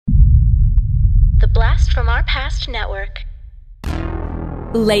Blast from Our Past Network.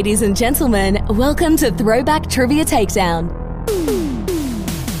 Ladies and gentlemen, welcome to Throwback Trivia Takedown.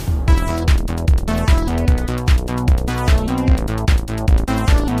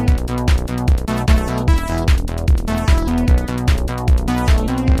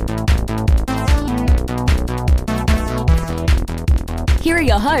 Here are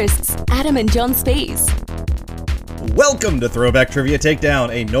your hosts, Adam and John Spees. Welcome to Throwback Trivia Takedown,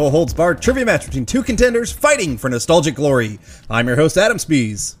 a no-holds-barred trivia match between two contenders fighting for nostalgic glory. I'm your host, Adam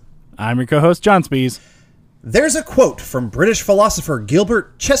Spees. I'm your co-host, John Spees. There's a quote from British philosopher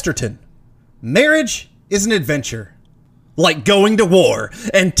Gilbert Chesterton. Marriage is an adventure, like going to war.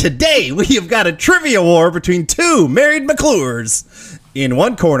 And today we have got a trivia war between two married McClures. In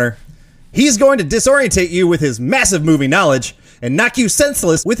one corner, he's going to disorientate you with his massive movie knowledge and knock you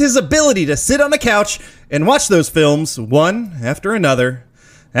senseless with his ability to sit on a couch and watch those films one after another,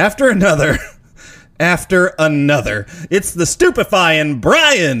 after another, after another. It's the stupefying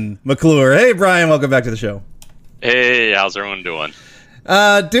Bryan McClure. Hey, Bryan, welcome back to the show. Hey, how's everyone doing?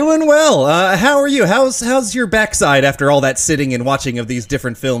 Doing well. How are you? How's your backside after all that sitting and watching of these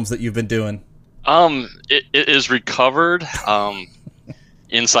different films that you've been doing? It is recovered.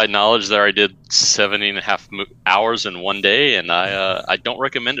 Inside knowledge there, I did 70.5 hours in one day, and I don't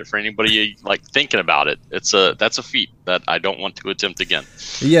recommend it for anybody like thinking about it. That's a feat that I don't want to attempt again.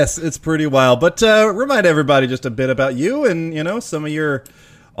 Yes, it's pretty wild. But remind everybody just a bit about you and some of your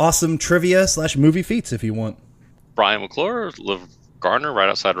awesome trivia / movie feats if you want. Bryan McClure, live Gardner, right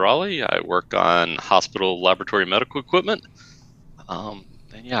outside Raleigh. I work on hospital laboratory medical equipment. And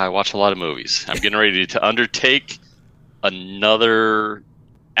yeah, I watch a lot of movies. I'm getting ready to undertake another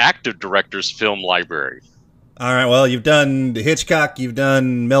active director's film library. All right, well, you've done Hitchcock, you've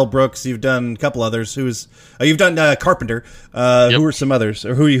done Mel Brooks, you've done a couple others. You've done Carpenter. Yep. Who are some others?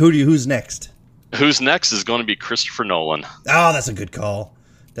 Or who's next? Who's next is going to be Christopher Nolan. Oh, that's a good call.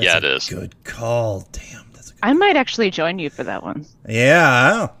 It is. Good call. Damn, that's a good I might actually join you for that one.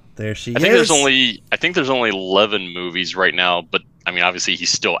 Yeah, there she is. I think there's only 11 movies right now, but I mean, obviously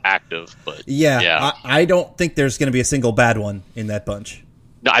he's still active. But yeah. I don't think there's going to be a single bad one in that bunch.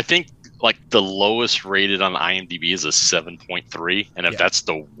 No, I think like the lowest rated on IMDb is a 7.3, and if that's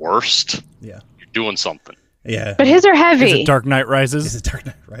the worst, you're doing something. Yeah, but his are heavy. Is it Dark Knight Rises? Is it Dark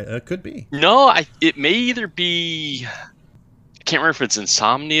Knight Rises? It could be. No, it may either be. I can't remember if it's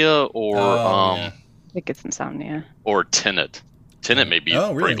Insomnia or I think it's Insomnia or Tenet. Tenet may be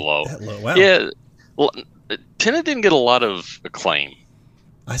pretty low. That low. Wow. Yeah, well, Tenet didn't get a lot of acclaim.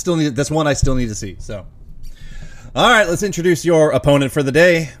 That's one I still need to see. So. All right, let's introduce your opponent for the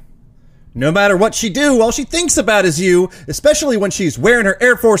day. No matter what she do, all she thinks about is you, especially when she's wearing her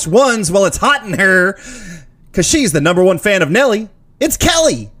Air Force Ones while it's hot in her, because she's the number one fan of Nelly. It's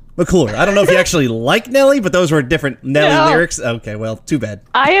Kellie McClure. I don't know if you actually like Nelly, but those were different Nelly lyrics. Okay, well, too bad.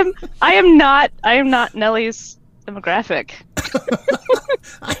 I am not Nelly's demographic.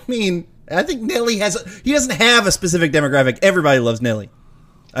 I mean, I think Nelly he doesn't have a specific demographic. Everybody loves Nelly.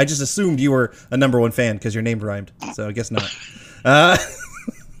 I just assumed you were a number one fan because your name rhymed, so I guess not. My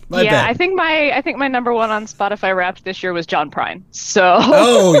bad. I think my number one on Spotify Wrapped this year was John Prine. So.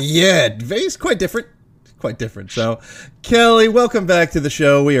 Oh yeah, it's quite different. Quite different. So, Kellie, welcome back to the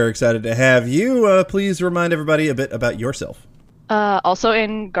show. We are excited to have you. Please remind everybody a bit about yourself. Also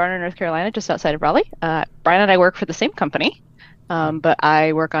in Garner, North Carolina, just outside of Raleigh. Bryan and I work for the same company, but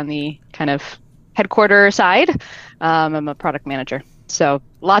I work on the kind of headquarter side. I'm a product manager. So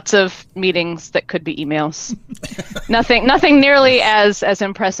lots of meetings that could be emails. Nothing nearly as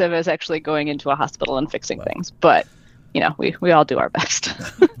impressive as actually going into a hospital and fixing things. But, we all do our best.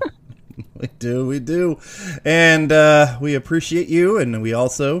 We do. And we appreciate you, and we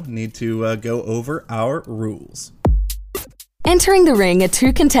also need to go over our rules. Entering the ring are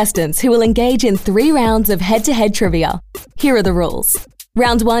two contestants who will engage in 3 rounds of head-to-head trivia. Here are the rules.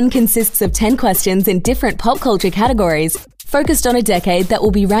 Round 1 consists of 10 questions in different pop culture categories, focused on a decade that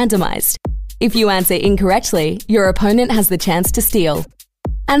will be randomized. If you answer incorrectly, your opponent has the chance to steal.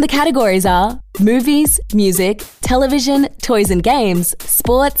 And the categories are movies, music, television, toys and games,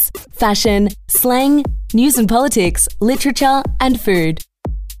 sports, fashion, slang, news and politics, literature, and food.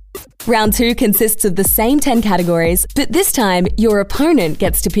 Round 2 consists of the same 10 categories, but this time your opponent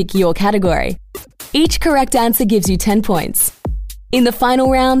gets to pick your category. Each correct answer gives you 10 points. In the final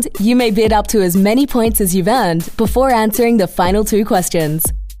round, you may bid up to as many points as you've earned before answering the final 2 questions.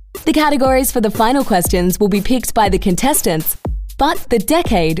 The categories for the final questions will be picked by the contestants, but the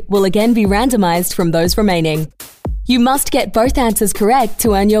decade will again be randomized from those remaining. You must get both answers correct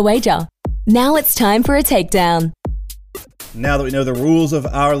to earn your wager. Now it's time for a takedown. now that we know the rules of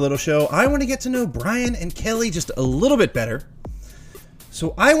our little show, I want to get to know Bryan and Kellie just a little bit better.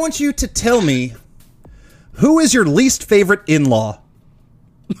 So I want you to tell me, who is your least favorite in-law?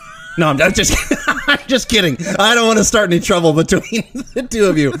 No, I'm just I'm just kidding. I don't want to start any trouble between the two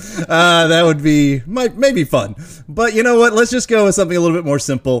of you. That would be maybe fun. But you know what? Let's just go with something a little bit more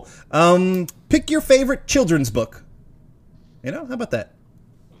simple. Pick your favorite children's book. You know, how about that?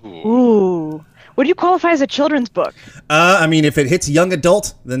 Ooh. What do you qualify as a children's book? I mean, if it hits young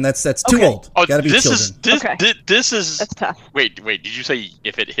adult, then that's too Okay. old. Oh, Gotta be this children. this is That's tough. Wait, did you say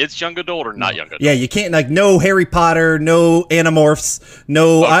if it hits young adult or not young adult? Yeah, you can't, like, no Harry Potter, no Animorphs,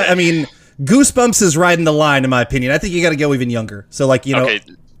 no, Okay. I mean, Goosebumps is riding the line, in my opinion. I think you gotta go even younger. So, like, you know, Okay,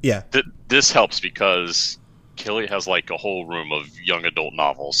 yeah. this helps because Kellie has like a whole room of young adult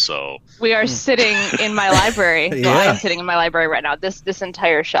novels, so We are sitting in my library. Yeah. Well, I am sitting in my library right now. This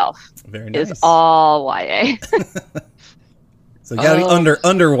entire shelf Very nice. is all YA. So you gotta be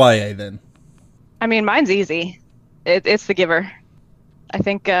under YA then. I mean, mine's easy. It's The Giver. I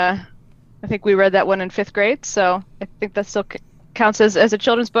think we read that one in 5th grade, so I think that still counts as a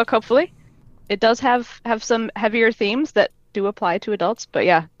children's book. Hopefully, it does have some heavier themes that do apply to adults. But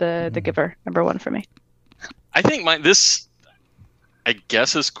yeah, the Giver, number 1 for me. I think this, I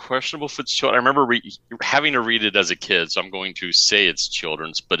guess, is questionable if it's children. I remember having to read it as a kid, so I'm going to say it's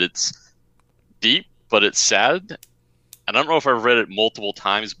children's, but it's deep, but it's sad. And I don't know if I've read it multiple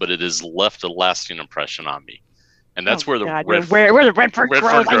times, but it has left a lasting impression on me. And that's where the where the Redford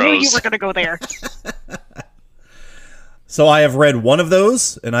grows. I knew you grows. were going to go there. So I have read one of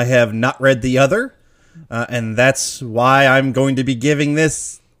those, and I have not read the other. And that's why I'm going to be giving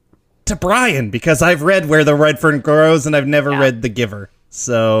this to Bryan, because I've read Where the Red Fern Grows, and I've never read The Giver.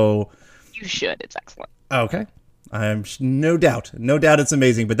 So You should. It's excellent. okay, I'm no doubt it's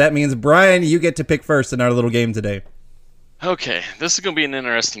amazing. But that means, Bryan, you get to pick first in our little game today. Okay, this is going to be an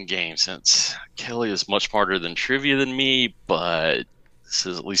interesting game since Kellie is much smarter than trivia than me, but this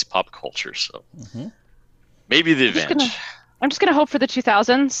is at least pop culture, so maybe the advantage. I'm just gonna hope for the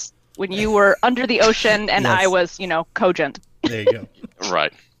 2000s when you were under the ocean and Yes. I was, cogent. There you go.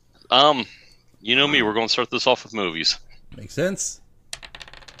 Right. You know me, we're going to start this off with movies. Makes sense.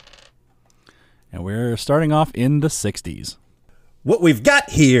 And we're starting off in the 60s. What we've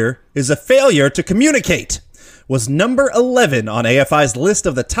got here is a failure to communicate. Was number 11 on AFI's list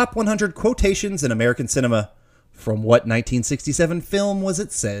of the top 100 quotations in American cinema. From what 1967 film was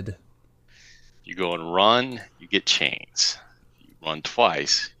it said? You go and run, you get chains. You run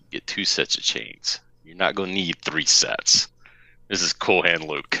twice, you get 2 sets of chains. You're not going to need 3 sets. This is Cool Hand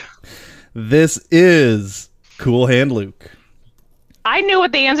Luke. This is Cool Hand Luke. I knew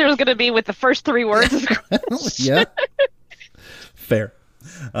what the answer was gonna be with the first 3 words. Yeah. Fair.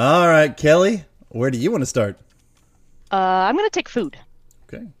 All right, Kellie, where do you want to start? I'm gonna take food.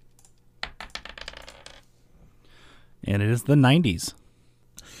 Okay. And it is the 90s.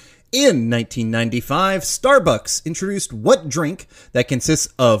 In 1995, Starbucks introduced what drink that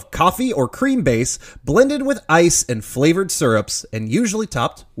consists of coffee or cream base blended with ice and flavored syrups and usually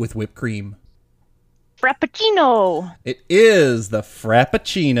topped with whipped cream? Frappuccino. It is the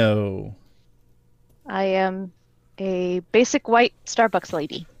Frappuccino. I am a basic white Starbucks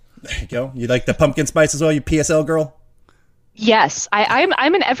lady. There you go. You like the pumpkin spice as well, you PSL girl? Yes,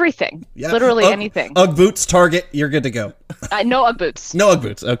 I'm in everything. Yeah. Literally anything. Ugg boots, Target, you're good to go. No Ugg boots. No Ugg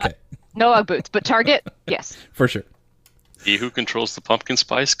boots, okay. No Ugg boots, but Target, yes. For sure. He who controls the pumpkin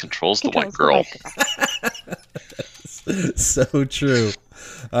spice controls the white Controls girl. the white girl. So true.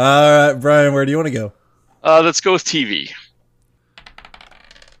 All right, Bryan, where do you want to go? Let's go with TV.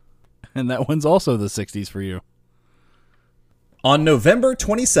 And that one's also the 60s for you. On November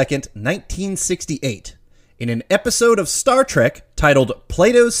 22nd, 1968, in an episode of Star Trek titled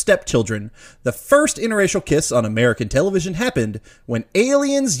Plato's Stepchildren, the first interracial kiss on American television happened when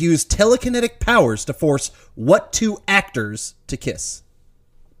aliens used telekinetic powers to force what 2 actors to kiss?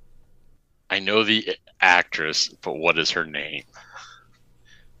 I know the actress, but what is her name?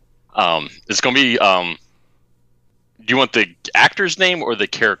 It's going to be, do you want the actor's name or the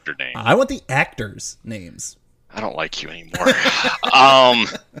character name? I want the actors' names. I don't like you anymore.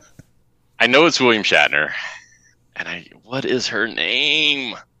 I know it's William Shatner. And what is her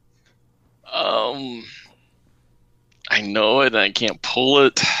name? I know it and I can't pull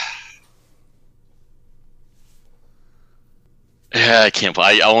it. Yeah, I can't.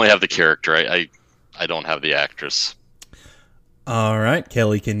 I only have the character. I don't have the actress. All right,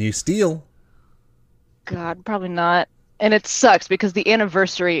 Kellie, can you steal? God, probably not. And it sucks because the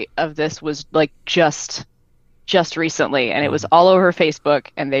anniversary of this was like just recently, and it was all over Facebook,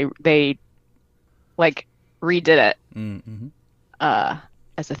 and they like redid it.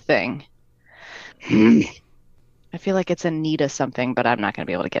 as a thing. I feel like it's Anita something, but I'm not going to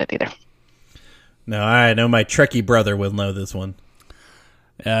be able to get it either. No, I know my Trekkie brother will know this one.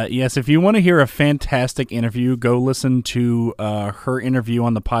 Yes, if you want to hear a fantastic interview, go listen to her interview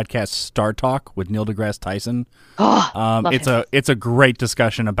on the podcast Star Talk with Neil deGrasse Tyson. It's a great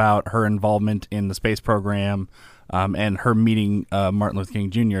discussion about her involvement in the space program and her meeting Martin Luther King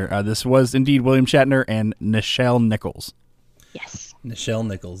Jr. This was indeed William Shatner and Nichelle Nichols. Yes. Nichelle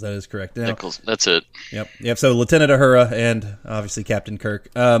Nichols, that is correct. Now, Nichols, that's it. Yep. So Lieutenant Uhura and obviously Captain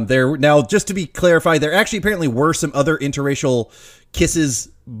Kirk. There now, just to be clarified, there actually apparently were some other interracial kisses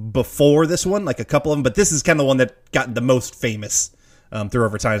before this one, like a couple of them, but this is kind of the one that got the most famous through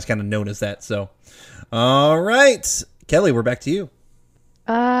over time. It's kind of known as that. So, all right, Kelly, we're back to you.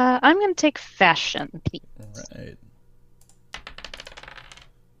 I'm going to take fashion, please. All right.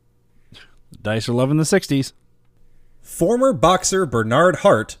 Dice are loving the 60s. Former boxer Bernard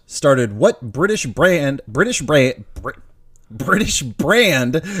Hart started what British brand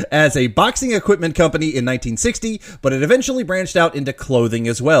as a boxing equipment company in 1960, but it eventually branched out into clothing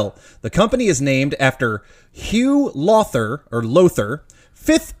as well. The company is named after Hugh Lothar,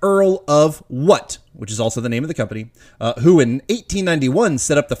 5th Earl of what, which is also the name of the company, who in 1891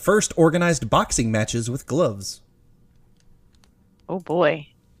 set up the first organized boxing matches with gloves. Oh, boy.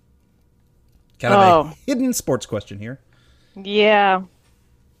 Kind of a hidden sports question here. Yeah.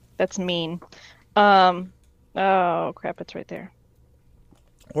 That's mean. Oh, crap, it's right there.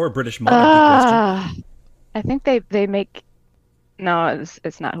 Or a British monarchy question. I think they make... No,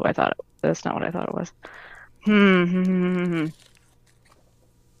 it's not who I thought it... That's not what I thought it was.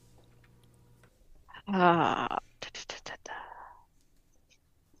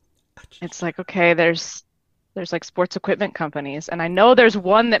 It's like, okay, there's like sports equipment companies, and I know there's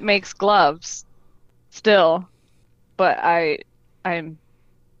one that makes gloves still, but I'm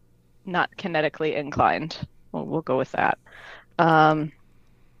not kinetically inclined. We'll go with that. I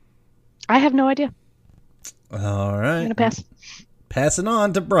have no idea. All right. I'm gonna pass. Passing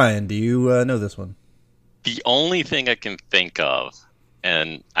on to Bryan. Do you know this one? The only thing I can think of,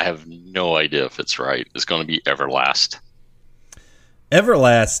 and I have no idea if it's right, is going to be Everlast.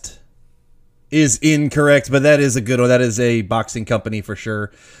 Everlast is incorrect, but that is a good one. That is a boxing company for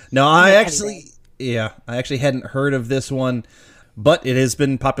sure. Now, I actually hadn't heard of this one, but it has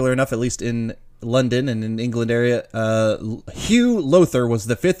been popular enough, at least in London and in England area. Hugh Lothar was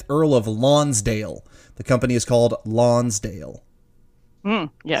the 5th Earl of Lonsdale. The company is called Lonsdale. Nope.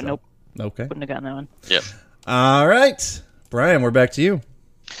 Okay. Wouldn't have gotten that one. Yep. All right. Bryan, we're back to you.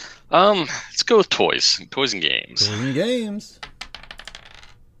 Let's go with toys and games. Toys and games.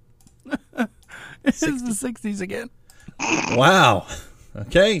 This is the 60s again. Wow.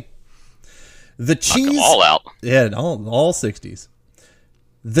 Okay. The cheese... all out. Yeah, all 60s.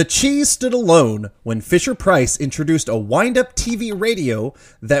 The cheese stood alone when Fisher-Price introduced a wind-up TV radio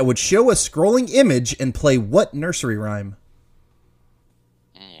that would show a scrolling image and play what nursery rhyme?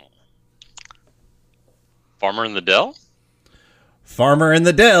 Farmer in the Dell? Farmer in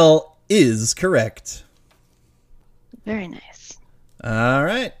the Dell is correct. Very nice. All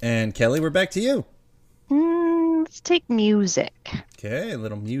right. And Kelly, we're back to you. Let's take music. Okay, a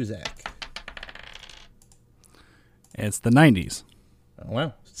little music. It's the 90s. Oh,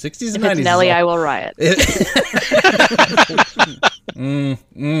 wow. 60s and If 90s. it's Nelly, I will riot.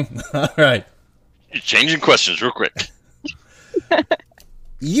 All right. You're changing questions real quick.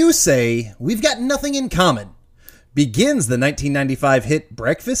 You Say We've Got Nothing in Common begins the 1995 hit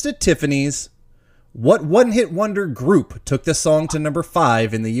Breakfast at Tiffany's. What one-hit wonder group took the song to number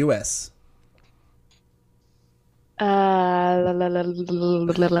 5 in the U.S.? I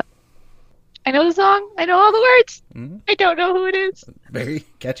know the song. I know all the words. Mm-hmm. I don't know who it is. Very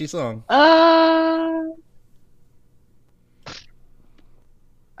catchy song. I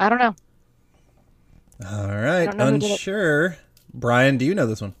don't know. All right. I don't know who did it. Unsure. Bryan, do you know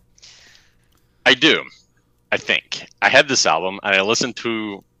this one? I do. I think. I had this album, and I listened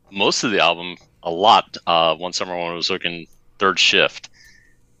to most of the album a lot one summer when I was working third shift.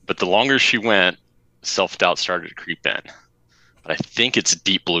 But the longer she went, self-doubt started to creep in. But I think it's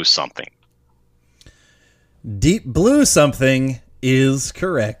Deep Blue Something. Deep Blue Something is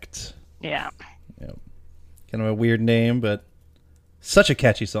correct. Yeah. Yep. Kind of a weird name, but such a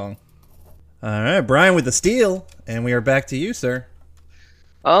catchy song. All right, Bryan with the steal, and we are back to you, sir.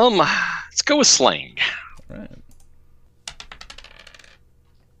 Let's go with slang. All right.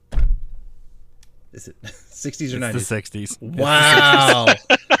 Is it 60s or 90s? It's the 60s. Wow.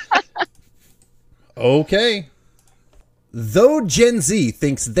 Okay. Though Gen Z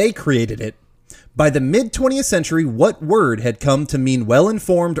thinks they created it, By the mid-20th century, what word had come to mean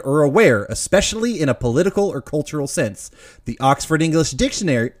well-informed or aware, especially in a political or cultural sense? The Oxford English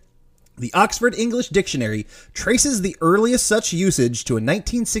Dictionary traces the earliest such usage to a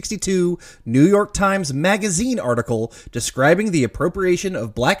 1962 New York Times Magazine article describing the appropriation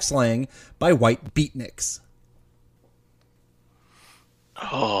of black slang by white beatniks.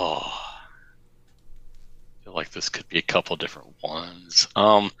 Oh, I feel like this could be a couple different ones.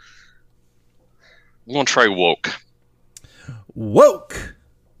 I'm going to try woke. Woke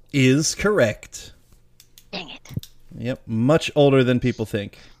is correct. Dang it. Yep, much older than people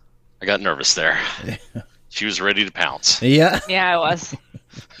think. I got nervous there. She was ready to pounce. Yeah. Yeah, I was.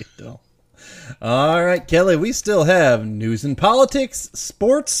 All right, Kelly, we still have news and politics,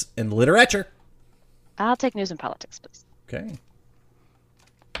 sports, and literature. I'll take news and politics, please. Okay.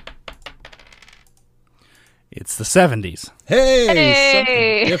 It's the 70s. Hey,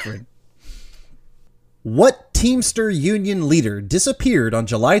 something different. What Teamster Union leader disappeared on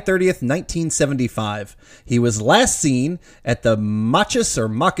July 30th, 1975? He was last seen at the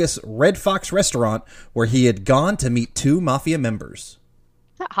Machus Red Fox restaurant where he had gone to meet two mafia members.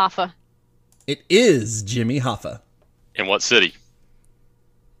 Is that Hoffa? It is Jimmy Hoffa. In what city?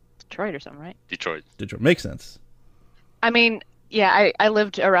 Detroit or something, right? Detroit. Makes sense. I mean, yeah, I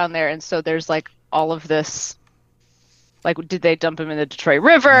lived around there, and so there's like all of this. Like, did they dump him in the Detroit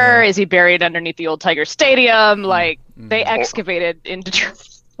River? Yeah. Is he buried underneath the old Tiger Stadium? Like, they excavated in Detroit.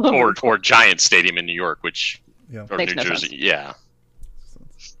 or Giant Stadium in New York, which or Makes New no Jersey. sense. Yeah.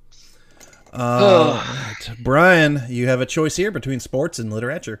 Right. Brian, you have a choice here between sports and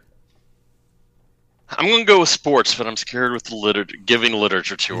literature. I'm going to go with sports, but I'm scared with the giving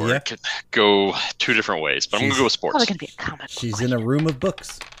literature to her. Yeah. It could go two different ways, but I'm going to go with sports. Probably going to be a comic book She's in a room of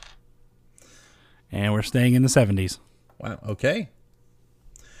books. And we're staying in the 70s. Wow, okay.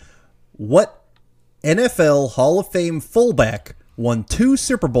 What NFL Hall of Fame fullback won 2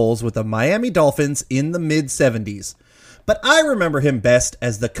 Super Bowls with the Miami Dolphins in the mid-70s? But I remember him best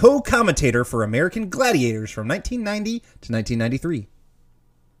as the co-commentator for American Gladiators from 1990 to 1993.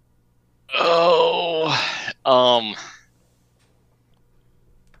 Oh,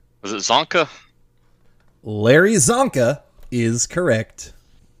 was it Zonka? Larry Zonka is correct.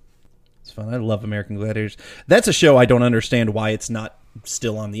 It's fun. I love American Gladiators. That's a show I don't understand why it's not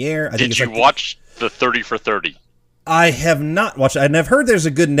still on the air. Did you watch the 30 for 30? I have not watched it. And I've heard there's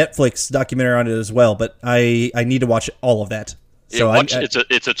a good Netflix documentary on it as well, but I need to watch all of that. So it's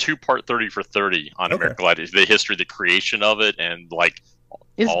a 2-part 30 for 30 on American Gladiators. The history, the creation of it, and like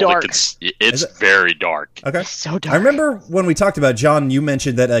It's dark. It's very dark. Okay. It's so dark. I remember when we talked about John, you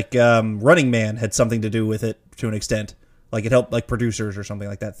mentioned that like Running Man had something to do with it to an extent. Like it helped like producers or something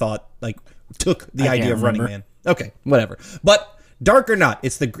like that took the idea of Running Man. Okay, whatever. But dark or not,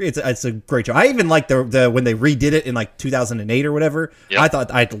 it's a great show. I even liked the when they redid it in like 2008 or whatever. Yep. I thought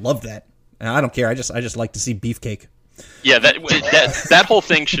I loved that. And I don't care. I just like to see Beefcake. Yeah, that whole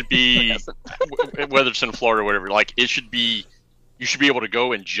thing should be whether it's in Florida or whatever. Like it should be, you should be able to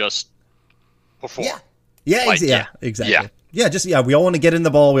go and just perform. Yeah, exactly. Yeah, we all want to get in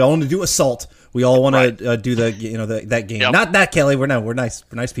the ball. We all want to do assault. We all want to do that game. Yep. Not that, Kelly. We're nice.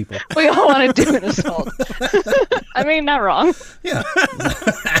 We're nice people. We all want to do an assault. I mean, not wrong. Yeah.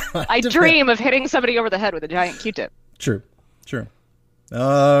 I dream of hitting somebody over the head with a giant Q-tip. True.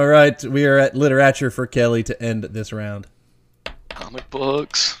 All right, we are at literature for Kelly to end this round. Comic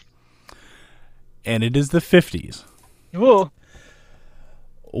books. And it is the 50s. Whoa.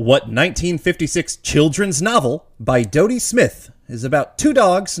 What 1956 children's novel by Dodie Smith is about 2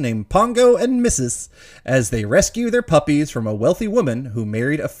 dogs named Pongo and Mrs. as they rescue their puppies from a wealthy woman who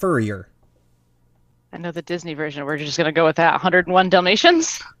married a furrier? I know the Disney version. We're just going to go with that. 101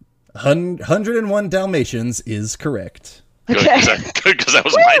 Dalmatians? 101 Dalmatians is correct. Okay. Good, because that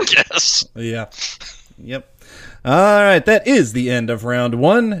was my guess. Yeah. Yep. All right, that is the end of round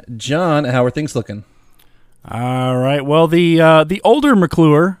 1. John, how are things looking? All right. Well, the older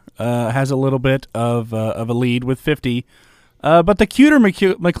McClure has a little bit of a lead with 50, but the cuter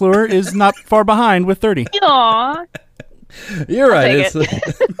McClure is not far behind with 30. Aww. You're right.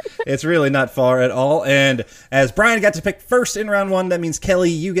 It's really not far at all. And as Brian got to pick first in round 1, that means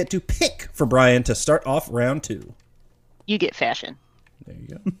Kelly, you get to pick for Brian to start off round 2. You get fashion. There you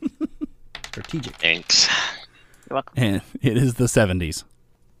go. Strategic. Thanks. You're welcome. And it is the 70s.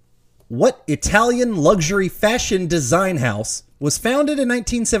 What Italian luxury fashion design house was founded in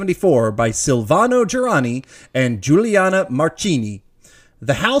 1974 by Silvano Girani and Giuliana Marchini?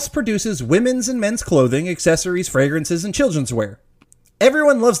 The house produces women's and men's clothing, accessories, fragrances, and children's wear.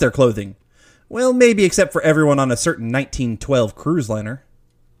 Everyone loves their clothing. Well, maybe except for everyone on a certain 1912 cruise liner.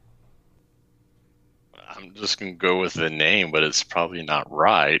 I'm just going to go with the name, but it's probably not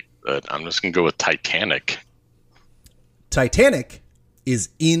right. But I'm just going to go with Titanic. Titanic is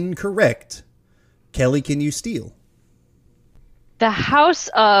incorrect. Kellie, can you steal? The house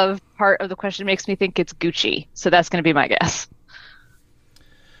of part of the question makes me think it's Gucci, so that's going to be my guess.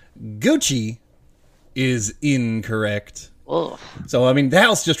 Gucci is incorrect. Ugh. So, I mean, the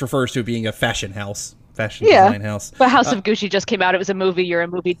house just refers to being a fashion house. Fashion design house. But House of Gucci just came out. It was a movie. You're a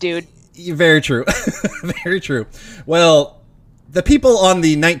movie dude. Very true. Very true. Well, the people on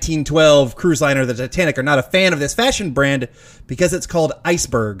the 1912 cruise liner, the Titanic, are not a fan of this fashion brand because it's called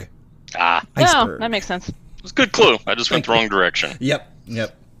Iceberg. Iceberg. Oh, that makes sense. It was a good clue. I just went the wrong direction. Yep.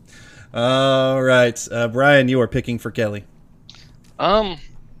 All right. Bryan, you are picking for Kellie.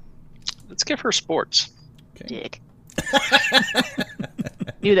 Let's give her sports. Okay. Dick.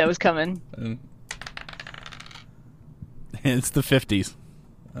 Knew that was coming. It's the 50s.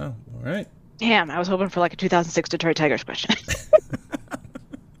 Oh, all right. Damn, I was hoping for like a 2006 Detroit Tigers question. That's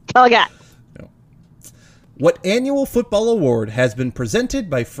all I got. What annual football award has been presented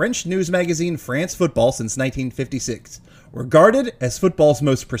by French news magazine France Football since 1956? Regarded as football's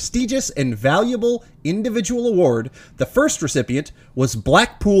most prestigious and valuable individual award, the first recipient was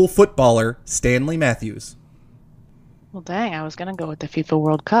Blackpool footballer Stanley Matthews. Well, dang, I was going to go with the FIFA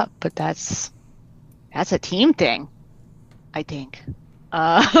World Cup, but that's a team thing, I think.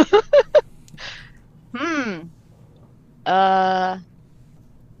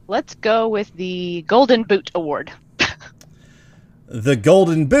 Let's go with the Golden Boot Award. The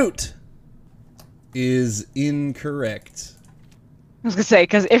Golden Boot is incorrect. I was gonna say,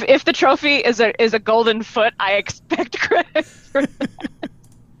 because if the trophy is a golden foot, I expect credit for that.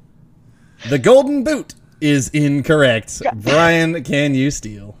 The Golden Boot is incorrect. Bryan, can you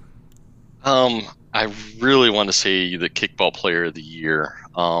steal? I really want to say the Kickball Player of the Year,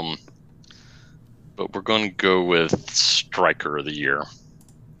 but we're going to go with Striker of the Year.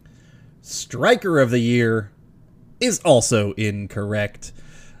 Striker of the Year is also incorrect.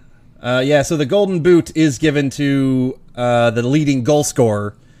 So the Golden Boot is given to the leading goal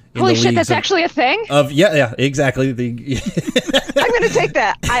scorer. Holy shit, that's actually a thing? Yeah, exactly. I'm going to take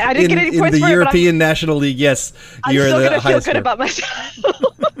that. I didn't get any points in for the it, European National League, yes. I'm you're still the going to feel highest good score. about myself.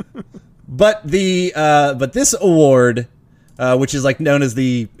 But but this award, which is like known as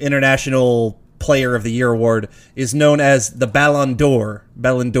the International Player of the Year award, is known as the Ballon d'Or.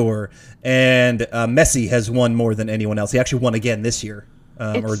 And Messi has won more than anyone else. He actually won again this year.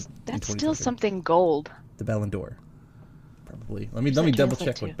 That's still something gold. The Ballon d'Or. Probably. Let me double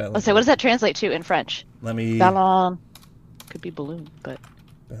check what Ballon. Let's say, what does that translate to in French? Ballon. Could be balloon, but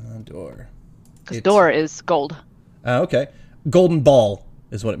Ballon d'Or. Because d'or is gold. Okay. Golden ball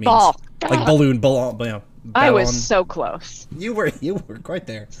is what it means. Ball. Like balloon, ballon. Ballon. I was so close. You were quite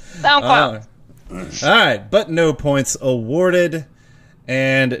there. So close. All right, but no points awarded.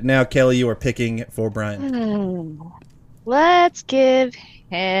 And now, Kellie, you are picking for Bryan. Let's give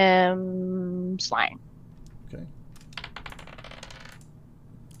him slang. Okay.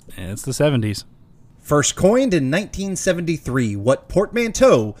 And it's the 70s. First coined in 1973, what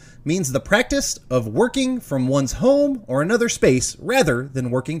portmanteau means the practice of working from one's home or another space rather than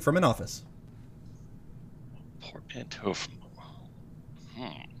working from an office. Portmanteau from...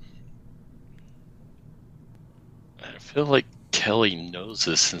 I feel like Kellie knows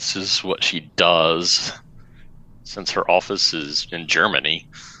this since this is what she does, since her office is in Germany.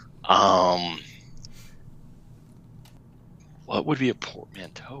 What would be a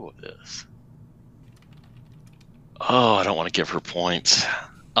portmanteau of this? Oh, I don't want to give her points.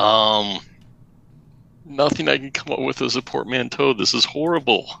 Nothing I can come up with is a portmanteau. This is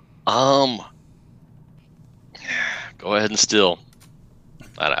horrible. Go ahead and steal.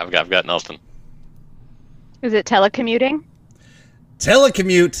 I've got nothing. Is it telecommuting?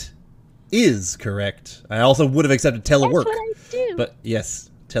 Telecommute is correct. I also would have accepted telework. That's what I do. But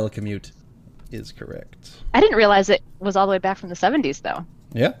yes, telecommute is correct. I didn't realize it was all the way back from the 70s, though.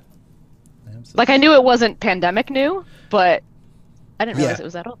 Yeah. Absolutely. Like, I knew it wasn't pandemic new, but I didn't realize it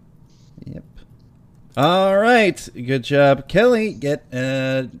was that old. Yep. All right. Good job, Kellie,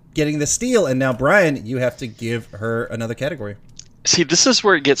 getting the steal. And now, Bryan, you have to give her another category. See, this is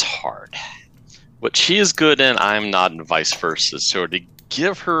where it gets hard. What she is good in, I'm not, and vice versa. So to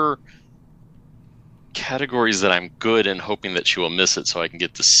give her categories that I'm good in, hoping that she will miss it so I can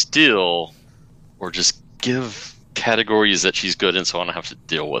get the steal, or just give categories that she's good in so I don't have to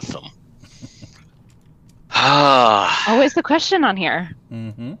deal with them. Always the question on here.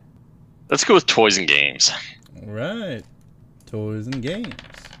 Mm-hmm. Let's go with toys and games. All right. Toys and games.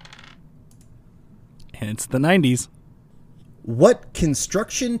 And it's the 90s. What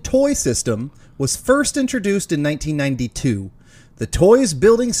construction toy system was first introduced in 1992. The toy's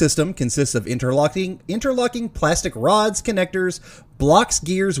building system consists of interlocking plastic rods, connectors, blocks,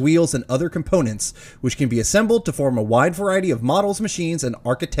 gears, wheels, and other components, which can be assembled to form a wide variety of models, machines, and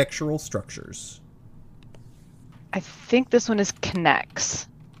architectural structures. I think this one is Connects.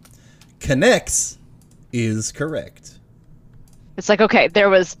 Connects is correct. It's like, okay,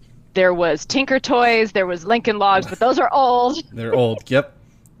 there was Tinker Toys, there was Lincoln Logs, but those are old. They're old. Yep,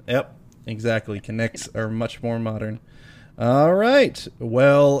 exactly. Connects are much more modern. All right.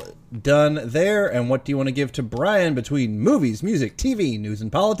 Well done there. And what do you want to give to Bryan between movies, music, TV, news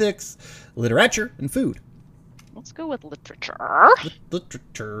and politics, literature, and food? Let's go with literature.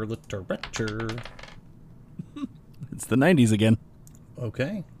 Literature. It's the 90s again.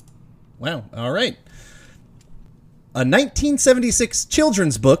 Okay. Wow. All right. A 1976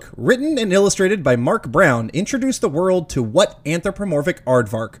 children's book written and illustrated by Mark Brown introduced the world to what anthropomorphic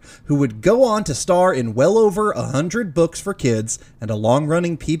aardvark, who would go on to star in well over 100 books for kids and a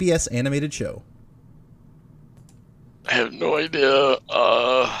long-running PBS animated show? I have no idea.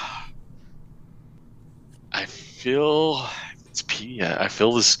 I feel it's I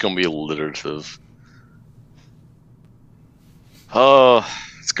feel this is gonna be alliterative.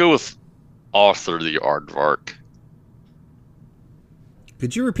 Let's go with Arthur the Aardvark.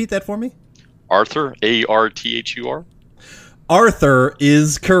 Could you repeat that for me? Arthur, Arthur. Arthur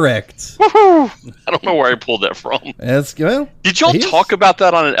is correct. I don't know where I pulled that from. Did y'all talk about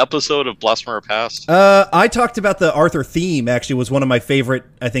that on an episode of Blast from Our Past? I talked about the Arthur theme. Actually, was one of my favorite,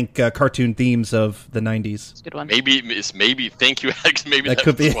 I think, cartoon themes of the 90s. It's a good one. Maybe. Thank you, Alex. Maybe that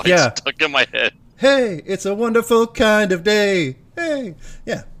could be. Why Yeah, it's stuck in my head. Hey, it's a wonderful kind of day. Hey,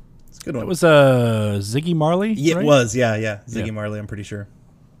 yeah, it's a good one. It was Ziggy Marley. Yeah, right? It was. Yeah. Ziggy Marley. I'm pretty sure.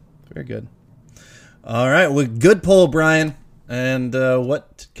 Very good. All right. Well, good poll, Bryan. And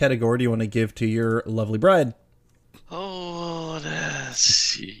what category do you want to give to your lovely bride? Oh, let's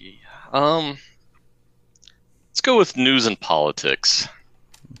see. Let's go with news and politics.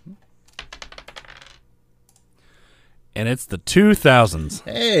 And it's the 2000s.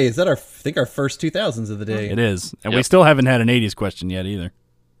 Hey, is that I think our first 2000s of the day? It is. And we still haven't had an 80s question yet either.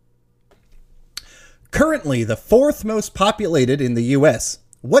 Currently the fourth most populated in the U.S.,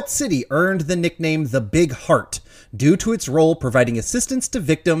 what city earned the nickname the Big Heart due to its role providing assistance to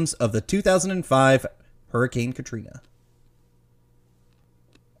victims of the 2005 Hurricane Katrina?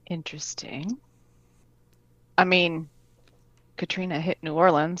 Interesting. I mean, Katrina hit New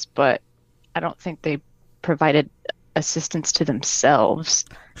Orleans, but I don't think they provided assistance to themselves.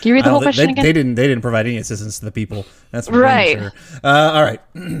 Can you read the whole question again? They didn't provide any assistance to the people. That's right. Sure. All right.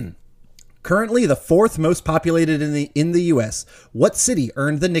 Currently the fourth most populated in the U.S., what city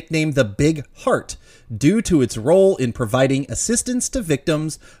earned the nickname the Big Heart due to its role in providing assistance to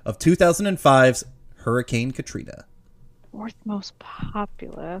victims of 2005's Hurricane Katrina? Fourth most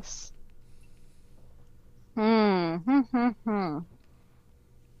populous.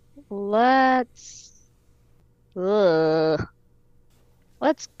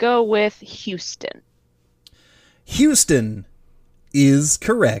 Let's go with Houston. Houston is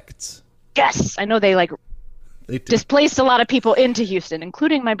correct. Yes, I know they displaced a lot of people into Houston,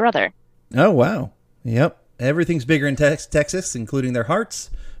 including my brother. Oh wow! Yep, everything's bigger in Texas, including their hearts.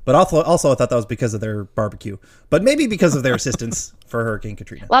 But also, I thought that was because of their barbecue, but maybe because of their assistance for Hurricane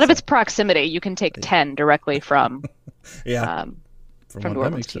Katrina. A lot of it's proximity. You can take 10 directly from from New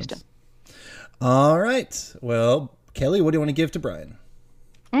Orleans to Houston. All right. Well, Kelly, what do you want to give to Bryan?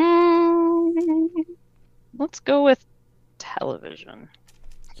 Let's go with television.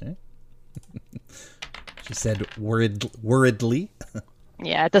 Okay. She said worriedly.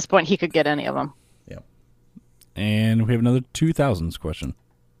 Yeah, at this point, he could get any of them. Yep. And we have another 2000s question.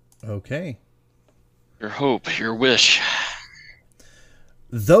 Okay. Your hope, your wish.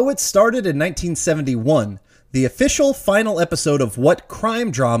 Though it started in 1971, the official final episode of what crime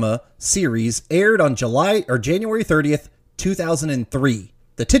drama series aired on January 30th, 2003.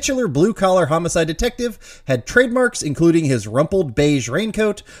 The titular blue-collar homicide detective had trademarks including his rumpled beige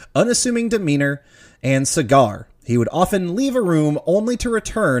raincoat, unassuming demeanor, and cigar. He would often leave a room only to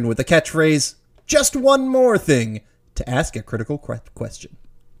return with the catchphrase, "Just one more thing," to ask a critical question.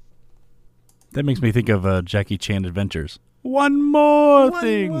 That makes me think of Jackie Chan Adventures. One more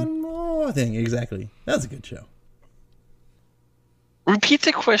thing. One more thing, exactly. That was a good show. Repeat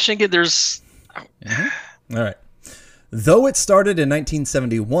the question again. There's... All right. Though it started in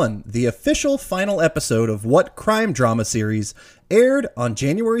 1971, the official final episode of what crime drama series aired on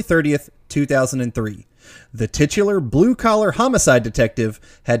January 30th, 2003. The titular blue-collar homicide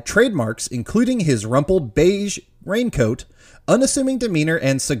detective had trademarks including his rumpled beige raincoat, unassuming demeanor,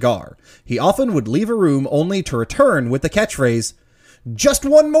 and cigar. He often would leave a room only to return with the catchphrase, "Just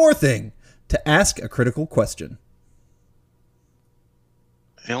one more thing," to ask a critical question.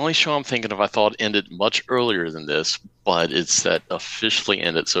 The only show I'm thinking of I thought ended much earlier than this, but it's that officially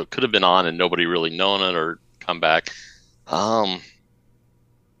ended, so it could have been on and nobody really known it or come back. I'm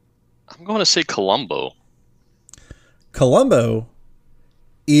going to say Columbo. Columbo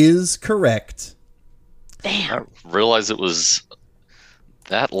is correct. Damn. I realized it was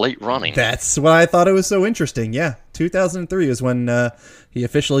that late running. That's why I thought it was so interesting. Yeah, 2003 is when he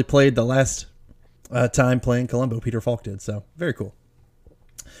officially played the last time playing Columbo. Peter Falk did, so very cool.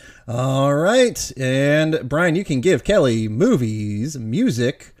 All right, and Bryan, you can give Kellie movies,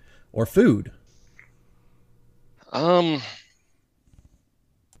 music, or food. Let's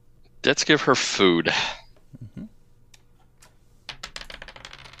give her food. Mm-hmm.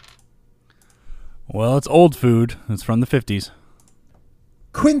 Well, it's old food. It's from the 50s.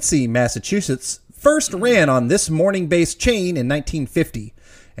 Quincy, Massachusetts, first ran on this morning-based chain in 1950.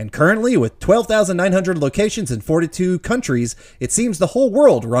 And currently, with 12,900 locations in 42 countries, it seems the whole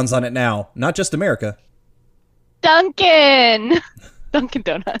world runs on it now, not just America. Dunkin'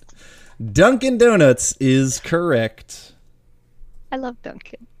 Donuts. Dunkin' Donuts is correct. I love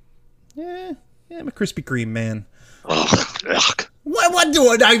Dunkin'. Yeah, I'm a Krispy Kreme man. Ugh.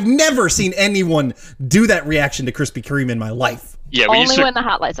 I've never seen anyone do that reaction to Krispy Kreme in my life. Yeah, Only when the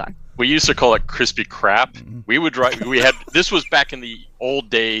hot light's on. We used to call it crispy crap. We would drive. We had this was back in the old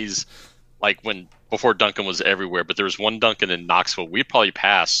days, like before Dunkin' was everywhere. But there was one Dunkin' in Knoxville. We'd probably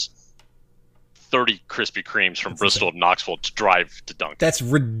pass 30 Krispy Kremes from Bristol to Knoxville to drive to Dunkin'. That's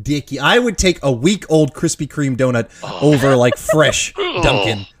ridiculous. I would take a week-old Krispy Kreme donut over like fresh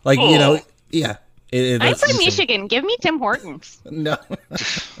Dunkin'. Like yeah. I'm from Michigan. Give me Tim Hortons. No,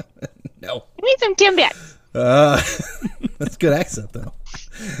 no. Give me some Timbits. That's a good accent, though.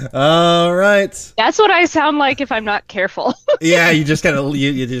 All right. That's what I sound like if I'm not careful. Yeah, you just kind of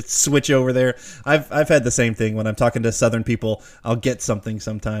you just switch over there. I've had the same thing when I'm talking to Southern people. I'll get something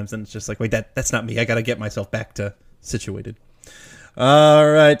sometimes, and it's just like, wait, that's not me. I got to get myself back to situated.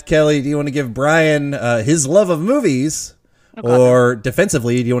 All right, Kellie, do you want to give Bryan his love of movies, or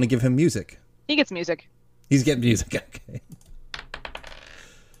defensively, do you want to give him music? He gets music. He's getting music. Okay.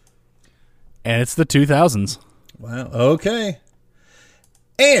 And it's the 2000s. Wow. Okay.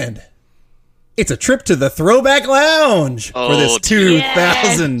 And it's a trip to the Throwback Lounge for this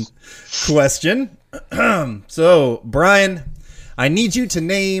 2000 question. So, Bryan, I need you to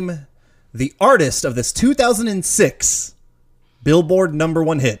name the artist of this 2006 Billboard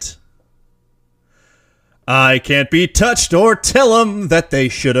 #1 hit. I can't be touched or tell 'em that they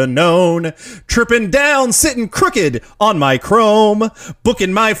shoulda known. Tripping down, sitting crooked on my chrome.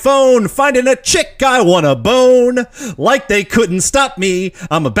 Booking my phone, finding a chick I wanna bone. Like they couldn't stop me.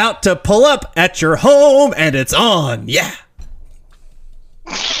 I'm about to pull up at your home, and it's on, yeah.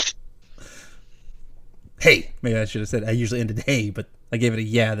 Hey, maybe I should have said, I usually ended hey, but I gave it a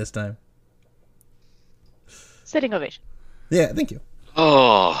yeah this time. Sitting ovation. Yeah, thank you.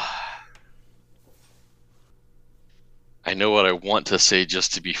 Oh. I know what I want to say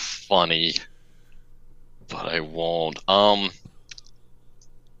just to be funny, but I won't.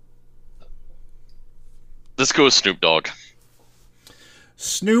 Let's go with Snoop Dogg.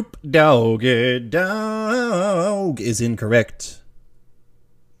 Snoop Doggy Dogg is incorrect.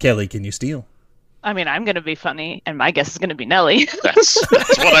 Kellie, can you steal? I mean, I'm going to be funny, and my guess is going to be Nelly. That's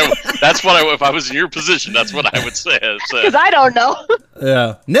what I if I was in your position, that's what I would say. Because I don't know.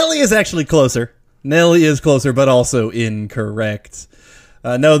 Yeah, Nelly is actually closer. Nelly is closer, but also incorrect.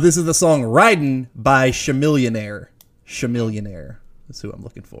 No, this is the song Ridin' by Chamillionaire. Chamillionaire is who I'm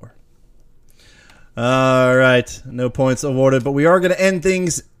looking for. All right, no points awarded, but we are going to end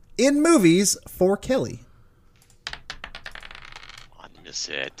things in movies for Kellie. I miss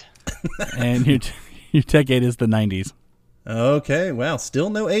it. And your decade is the 90s. Okay, wow, still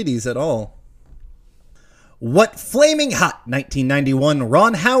no 80s at all. What flaming hot 1991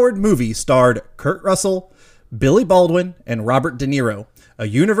 Ron Howard movie starred Kurt Russell, Billy Baldwin, and Robert De Niro? A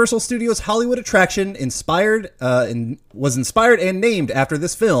Universal Studios Hollywood attraction was inspired and named after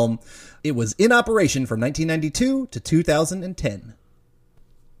this film. It was in operation from 1992 to 2010.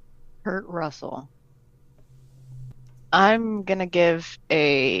 Kurt Russell. I'm going to give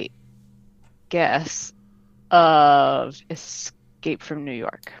a guess of Escape from New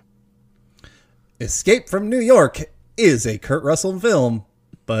York. Escape from New York is a Kurt Russell film,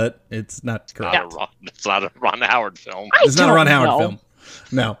 but it's not correct. It's not a Ron Howard film. It's not a Ron Howard film.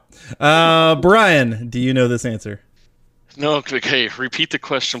 No. Bryan, do you know this answer? No, okay, repeat the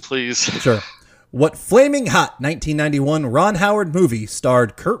question, please. Sure. What flaming hot 1991 Ron Howard movie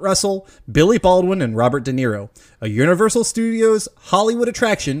starred Kurt Russell, Billy Baldwin, and Robert De Niro? A Universal Studios Hollywood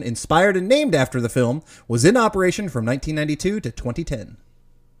attraction inspired and named after the film was in operation from 1992 to 2010.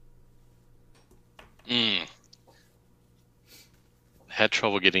 Had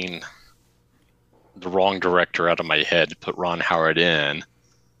trouble getting the wrong director out of my head to put Ron Howard in.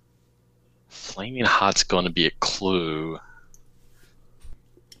 Flaming hot's going to be a clue.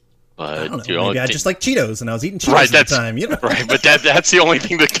 But I don't know, maybe I just like Cheetos and I was eating Cheetos right, at the time. You know? Right, but that's the only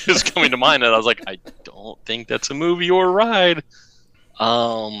thing that is coming to mind. And I was like, I don't think that's a movie or a ride.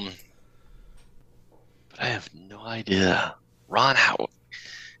 But I have no idea. Ron Howard.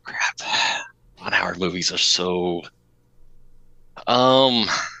 Crap. Ron Howard movies are so... I'm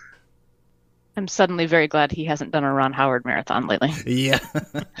suddenly very glad he hasn't done a Ron Howard marathon lately. Yeah.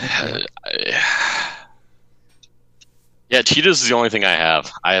 Yeah, Cheetos is the only thing I have.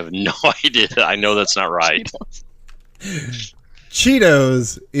 I have no idea. I know that's not right.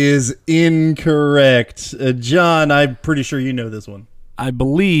 Cheetos is incorrect. John, I'm pretty sure you know this one. I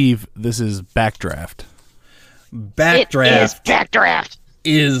believe this is Backdraft. Backdraft. It is Backdraft.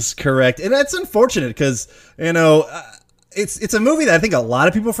 Is correct. And that's unfortunate because, it's a movie that I think a lot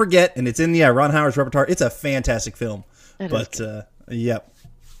of people forget, and it's in Ron Howard's repertoire. It's a fantastic film. Yep.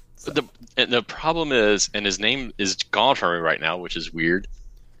 The problem is, and his name is gone from me right now, which is weird.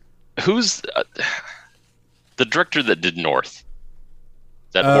 Who's the director that did North?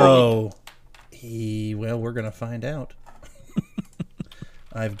 That well, we're gonna find out.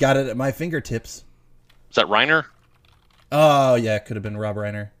 I've got it at my fingertips. Is that Reiner? Oh yeah, it could have been Rob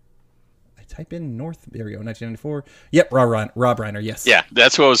Reiner. I type in North. There we go. 1994. Yep, Rob Reiner. Yes. Yeah,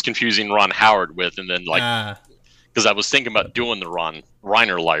 that's what I was confusing Ron Howard with, and then because I was thinking about doing the Ron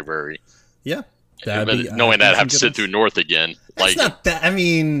Reiner library. Yeah. Knowing that I have to sit through North again. It's not that. I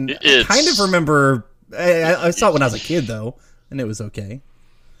mean, I kind of remember. I saw it when I was a kid, though, and it was okay.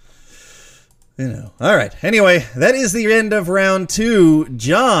 All right. Anyway, that is the end of round 2.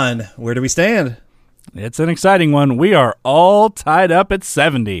 John, where do we stand? It's an exciting one. We are all tied up at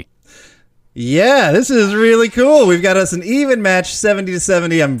 70. Yeah, this is really cool. We've got us an even match,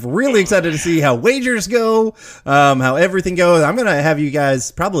 70-70. I'm really excited to see how wagers go, how everything goes. I'm gonna have you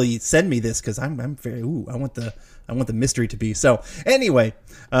guys probably send me this because I'm very. I want the mystery to be. So anyway,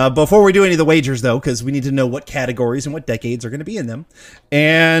 before we do any of the wagers though, because we need to know what categories and what decades are going to be in them.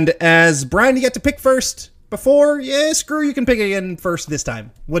 And as Bryan, you get to pick first. Before, screw you can pick again first this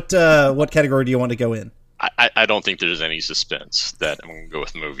time. What category do you want to go in? I don't think there's any suspense that I'm going to go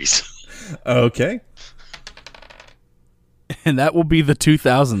with movies. Okay. And that will be the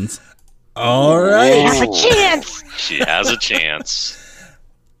 2000s. All right. She has a chance. She has a chance.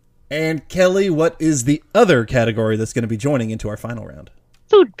 And Kelly, what is the other category that's going to be joining into our final round?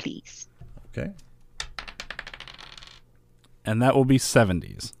 Food, please. Okay. And that will be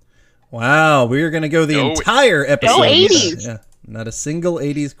 70s. Wow, we are going to go the entire episode. No 80s. Yeah, not a single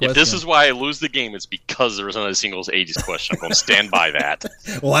 80s question. If this is why I lose the game, it's because there was not a single 80s question. I'm going to stand by that.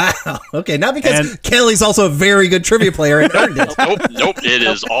 Wow. Okay, not because Kelly's also a very good trivia player and earned it. Nope. It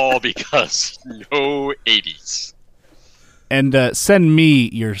is all because no 80s. And send me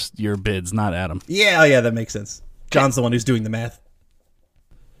your bids, not Adam. Yeah, that makes sense. John's the one who's doing the math.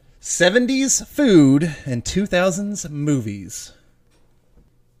 70s food and 2000s movies.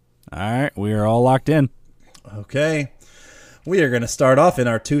 All right, we are all locked in. Okay. We are going to start off in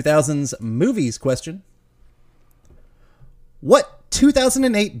our 2000s movies question. What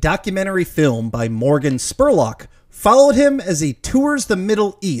 2008 documentary film by Morgan Spurlock followed him as he tours the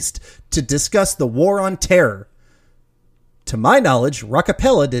Middle East to discuss the War on Terror? To my knowledge,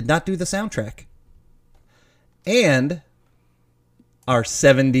 Rockapella did not do the soundtrack. And our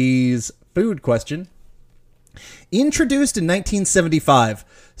 70s food question. Introduced in 1975,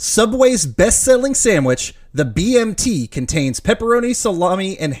 Subway's best-selling sandwich, the BMT, contains pepperoni,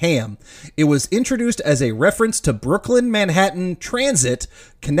 salami, and ham. It was introduced as a reference to Brooklyn-Manhattan Transit,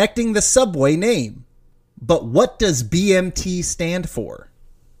 connecting the Subway name. But what does BMT stand for?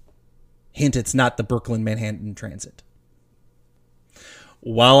 Hint, it's not the Brooklyn-Manhattan Transit.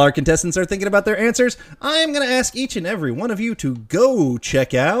 While our contestants are thinking about their answers, I'm going to ask each and every one of you to go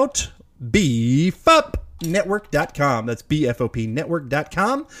check out BFOPnetwork.com. That's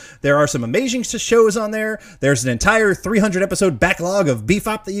BFOPnetwork.com. There are some amazing shows on there. There's an entire 300 episode backlog of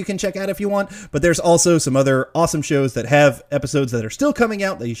BFOP that you can check out if you want, but there's also some other awesome shows that have episodes that are still coming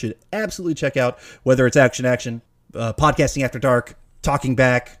out that you should absolutely check out, whether it's Action, Podcasting After Dark, Talking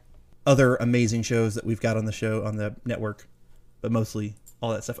Back, other amazing shows that we've got on the show, on the network, but mostly all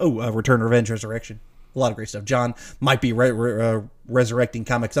that stuff. Oh, Return, Revenge, Resurrection. A lot of great stuff. John might be resurrecting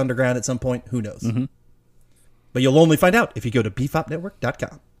Comics Underground at some point. Who knows? Mm-hmm. But you'll only find out if you go to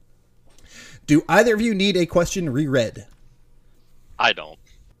bfopnetwork.com. Do either of you need a question reread? I don't.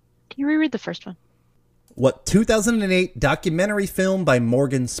 Can you reread the first one? What 2008 documentary film by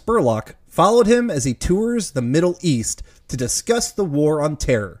Morgan Spurlock followed him as he tours the Middle East to discuss the War on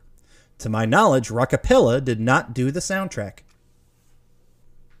Terror? To my knowledge, Rockapella did not do the soundtrack.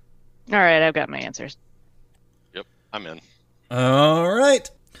 All right, I've got my answers. Yep, I'm in. All right.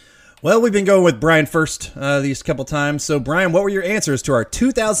 Well, we've been going with Bryan first these couple times. So, Bryan, what were your answers to our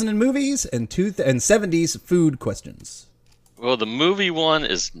 2000 movies and 70s food questions? Well, the movie one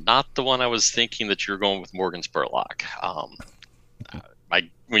is not the one I was thinking that you were going with Morgan Spurlock.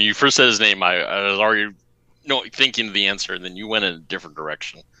 When you first said his name, I was already thinking of the answer, and then you went in a different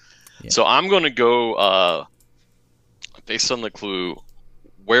direction. Yeah. So I'm going to go, based on the clue,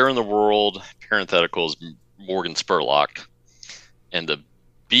 where in the world, parenthetical, is Morgan Spurlock? And the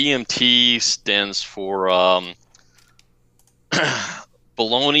BMT stands for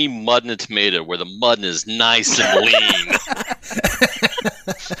bologna, mud, and a tomato, where the mud is nice and lean.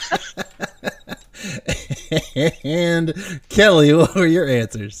 And Kellie, what were your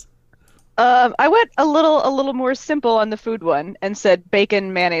answers? I went a little more simple on the food one and said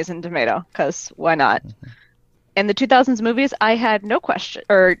bacon, mayonnaise, and tomato, because why not? Mm-hmm. In the 2000s movies, I had no question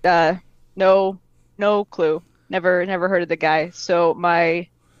or no clue. Never heard of the guy. So my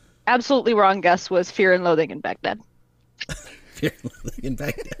absolutely wrong guess was Fear and Loathing in Baghdad. Fear and Loathing in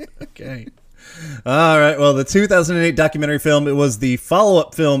Baghdad. Okay. All right. Well, the 2008 documentary film, it was the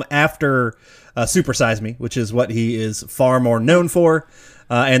follow-up film after Super Size Me, which is what he is far more known for.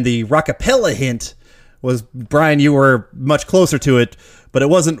 And the Rockapella hint was, Bryan, you were much closer to it, but it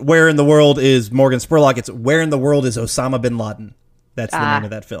wasn't Where in the World is Morgan Spurlock. It's Where in the World is Osama bin Laden. That's the name of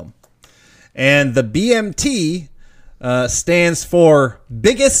that film. And the BMT stands for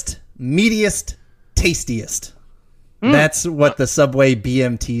Biggest, Meatiest, Tastiest. That's what the Subway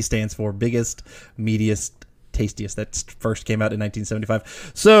BMT stands for. Biggest, Meatiest, Tastiest. That first came out in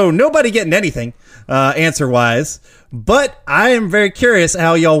 1975. So nobody getting anything answer-wise. But I am very curious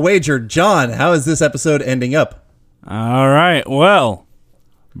how y'all wagered. John, how is this episode ending up? All right. Well,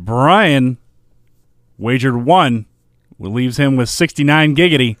 Bryan wagered 1, which leaves him with 69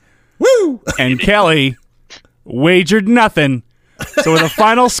 giggity. Woo! And Kellie wagered nothing. So with a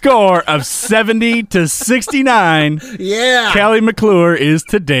final score of 70-69, yeah, Kellie McClure is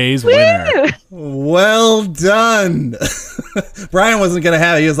today's winner. Well done. Bryan wasn't going to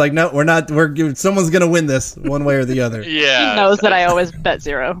have it. He was like, no, we're not. Someone's going to win this one way or the other. Yeah. He knows that I always bet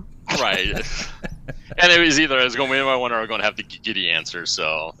 0. Right. And it was either I was going to win my one or I was going to have the giddy answer,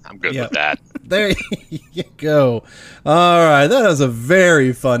 so I'm good with that. There you go. All right, that was a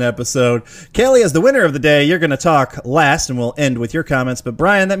very fun episode. Kellie, as the winner of the day, you're going to talk last, and we'll end with your comments. But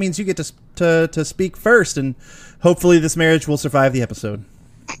Bryan, that means you get to speak first, and hopefully this marriage will survive the episode.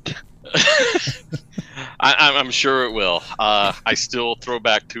 I'm sure it will. I still throw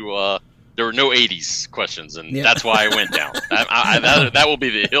back to there were no 80s questions, and that's why I went down. That will be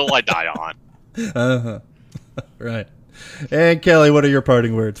the hill I die on. Right. And Kellie, what are your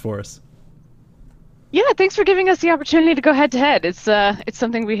parting words for us? Yeah, thanks for giving us the opportunity to go head to head. It's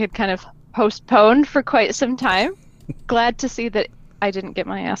something we had kind of postponed for quite some time. Glad to see that I didn't get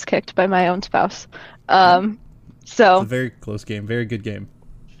my ass kicked by my own spouse. So it's a very close game, very good game.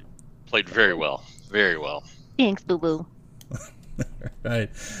 Played very well. Very well. Thanks, boo boo.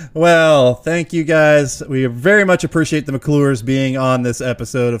 Right. Well, thank you guys. We very much appreciate the McClures being on this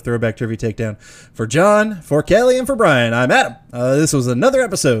episode of Throwback Trivia Takedown. For John, for Kellie, and for Bryan, I'm Adam. This was another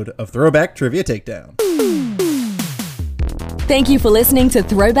episode of Throwback Trivia Takedown. Thank you for listening to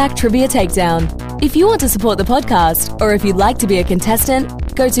Throwback Trivia Takedown. If you want to support the podcast, or if you'd like to be a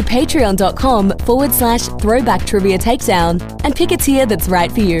contestant, go to patreon.com/Throwback Trivia Takedown and pick a tier that's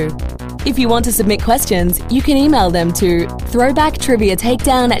right for you. If you want to submit questions, you can email them to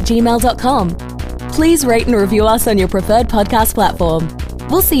throwbacktriviatakedown@gmail.com. Please rate and review us on your preferred podcast platform.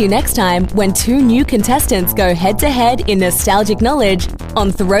 We'll see you next time when 2 new contestants go head-to-head in nostalgic knowledge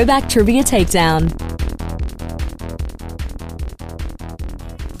on Throwback Trivia Takedown.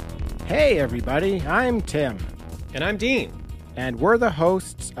 Hey everybody, I'm Tim. And I'm Dean. And we're the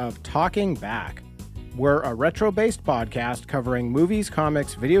hosts of Talking Back. We're a retro-based podcast covering movies,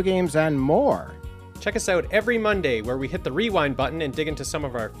 comics, video games, and more. Check us out every Monday where we hit the rewind button and dig into some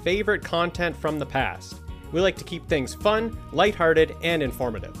of our favorite content from the past. We like to keep things fun, lighthearted, and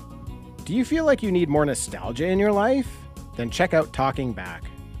informative. Do you feel like you need more nostalgia in your life? Then check out Talking Back.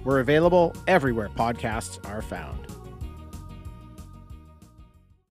 We're available everywhere podcasts are found.